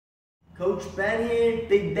Coach Ben here,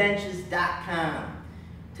 BigBenches.com.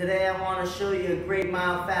 Today I want to show you a great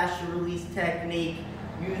myofascial release technique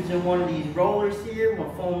using one of these rollers here,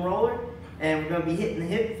 one foam roller, and we're going to be hitting the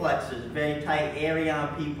hip flexors, a very tight area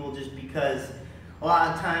on people just because a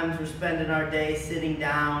lot of times we're spending our day sitting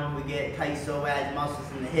down, we get tight psoas muscles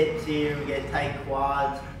in the hips here, we get tight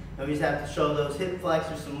quads, and we just have to show those hip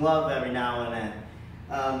flexors some love every now and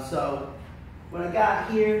then. So what I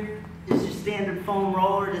got here is your standard foam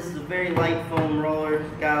roller. This is a very light foam roller.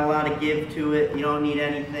 It's got a lot of give to it. You don't need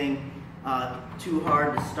anything too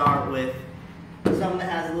hard to start with. Something that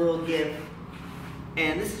has a little give.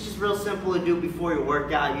 And this is just real simple to do before your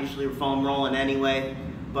workout. Usually we're foam rolling anyway,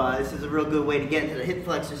 but this is a real good way to get into the hip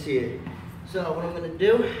flexors here. So what I'm going to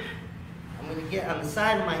do, I'm going to get on the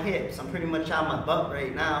side of my hips. I'm pretty much on my butt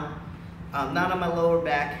right now. Not on my lower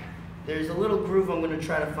back. There's a little groove I'm going to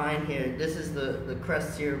try to find here. This is the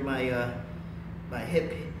crest here of my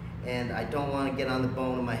hip, and I don't want to get on the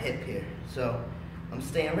bone of my hip here. So I'm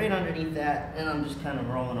staying right underneath that, and I'm just kind of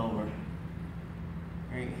rolling over.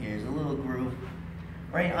 Right here, there's a little groove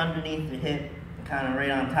right underneath the hip, kind of right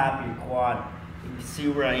on top of your quad. You can see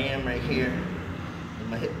where I am right here. And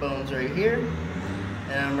my hip bone's right here,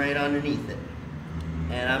 and I'm right underneath it.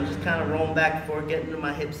 And I'm just kind of rolling back and forth, getting to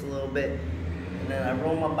my hips a little bit. And then I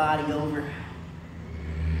roll my body over,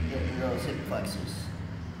 get to those hip flexors.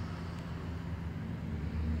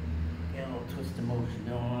 Get a little twist of motion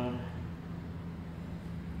going on.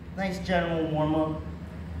 Nice general warm up.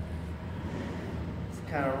 Just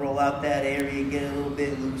kind of roll out that area, get it a little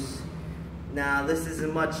bit loose. Now this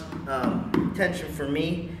isn't much tension for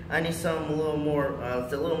me. I need something a little more,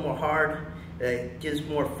 it's a little more hard. It gives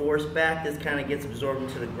more force back. This kind of gets absorbed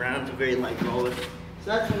into the ground. It's a very light roller. So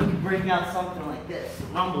that's when you can break out something like this, a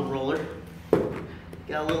rumble roller.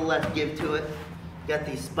 Got a little less give to it. Got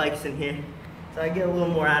these spikes in here. So I get a little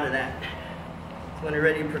more out of that. So when you're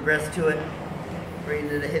ready to progress to it, right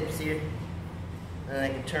into the hips here, and I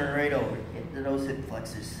can turn right over, get to those hip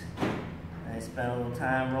flexors. And I spend a little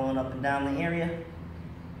time rolling up and down the area,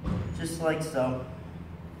 just like so.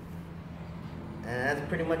 And that's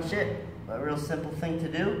pretty much it. A real simple thing to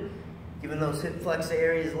do. Giving those hip flexor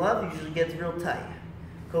areas love usually gets real tight.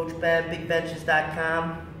 Coach Ben,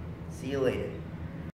 BigBenches.com. See you later.